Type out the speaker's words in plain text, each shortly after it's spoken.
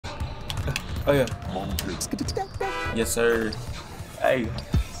Oh yeah. Yes sir. Hey,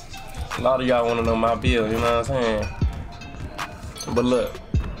 a lot of y'all want to know my build, you know what I'm saying? But look,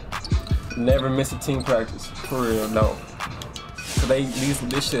 never miss a team practice, for real, no. Cause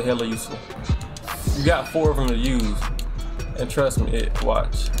this shit hella useful. You got 4 of them to use, and trust me,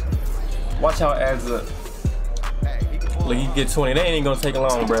 watch how it adds up. Look, you get 20. They ain't gonna take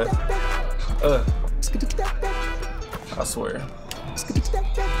long, bruh. I swear.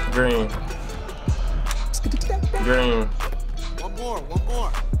 Green. Green. One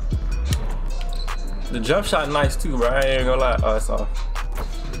more. The jump shot nice too, bro. I ain't gonna lie. Oh, it's off.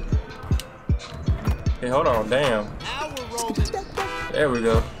 Hey, hold on, damn. There we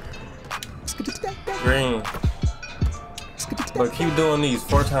go. Green. But keep doing these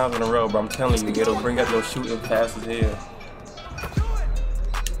 4 times in a row, bro. I'm telling you, it'll bring up your shooting fast as hell.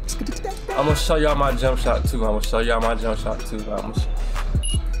 I'm gonna show y'all my jump shot too. Watch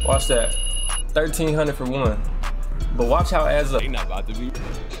that. 1,300 for 1. But watch how it adds up.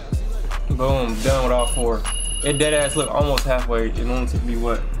 Boom, done with all 4. It dead ass look almost halfway. It only took me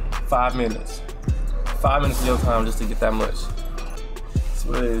what? 5 minutes. 5 minutes of your time just to get that much.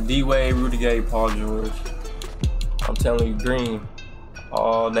 So D-Wade, Rudy Gay, Paul George. I'm telling you, green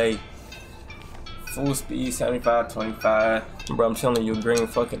all day. Full speed, 75-25. Bro, I'm telling you, green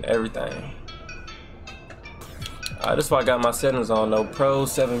fucking everything. Alright, this is why I got my settings on though. Pro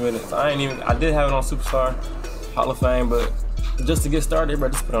 7 minutes. I did have it on Superstar, Hall of Fame, but just to get started, bro,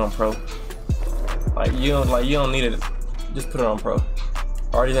 just put it on Pro. Like you don't need it. Just put it on Pro. I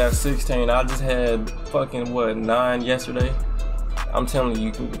already have 16. I just had fucking what, 9 yesterday. I'm telling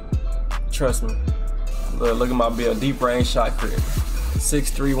you, trust me. Look at my build. Deep range shot crit.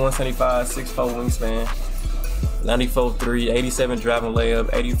 6'3", 175, 6'4" wingspan. 94.3, 87 driving layup,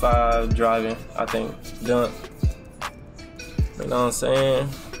 85 driving, I think, dunk. You know what I'm saying?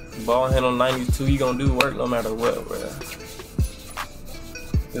 Ball handle 92, you gonna do work no matter what, bro.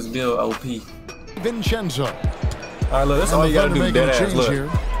 This build OP. Vincenzo. Alright, look, that's all you gotta do, dead ass, look.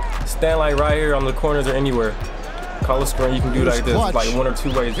 Stand like right here on the corners or anywhere. Call a screen, you can do like this, like 1 or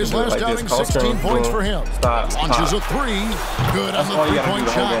 2 ways. You can do it like this. Call a screen, boom, stop, launches a 3, good on the 3-point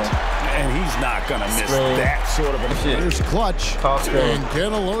shot. And he's not gonna miss that sort of a shit. Here's Clutch. Call screen. And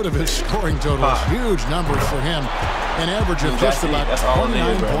get a load of his scoring totals. Huge numbers for him. An average of just about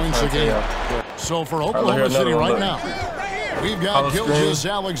 29 points a game. So for Oklahoma City right now, we've got Gilgeous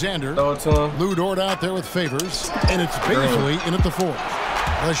Alexander. Lou Dort out there with favors. And it's Bayfree in at the 4.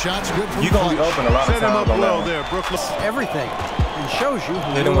 The shot's good for you're gonna be open a lot of times on that there, Brooklyn. Everything. It shows you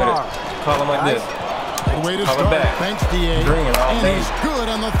who you you are. Call him like this. Good way to start. Thanks, DA. Green all and day. he's good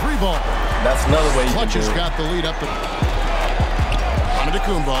on the 3-ball. That's another way you Clutch can do has it. got the lead up to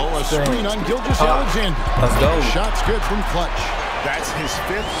Antetokounmpo. A screen on Gilgeous Alexander. Let's go. Shot's good from Clutch. That's his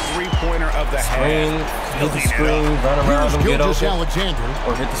 5th 3-pointer of the screen, half. hit the screen, run around and get open. Alexander.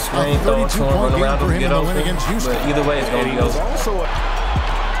 Or hit the screen, throw it to him, run around and get open. But either way, it's going to be open.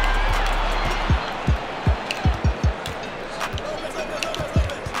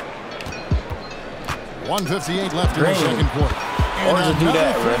 1:58 left in the second quarter. Or just do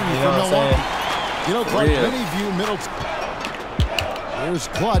that, bro. You know what I'm saying? You know, Clark, many view Middleton. Here's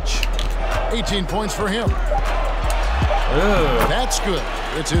Clutch. 18 points for him. That's good.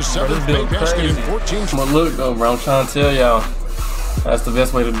 It's his 7th big basket in 14. But look, though, bro, I'm trying to tell y'all, that's the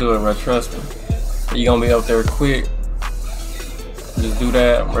best way to do it, bro. Trust me. You're going to be up there quick. Just do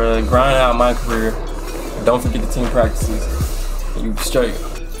that, bro. Grind out my career. Don't forget the team practices. You straight.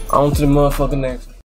 On to the motherfucking next.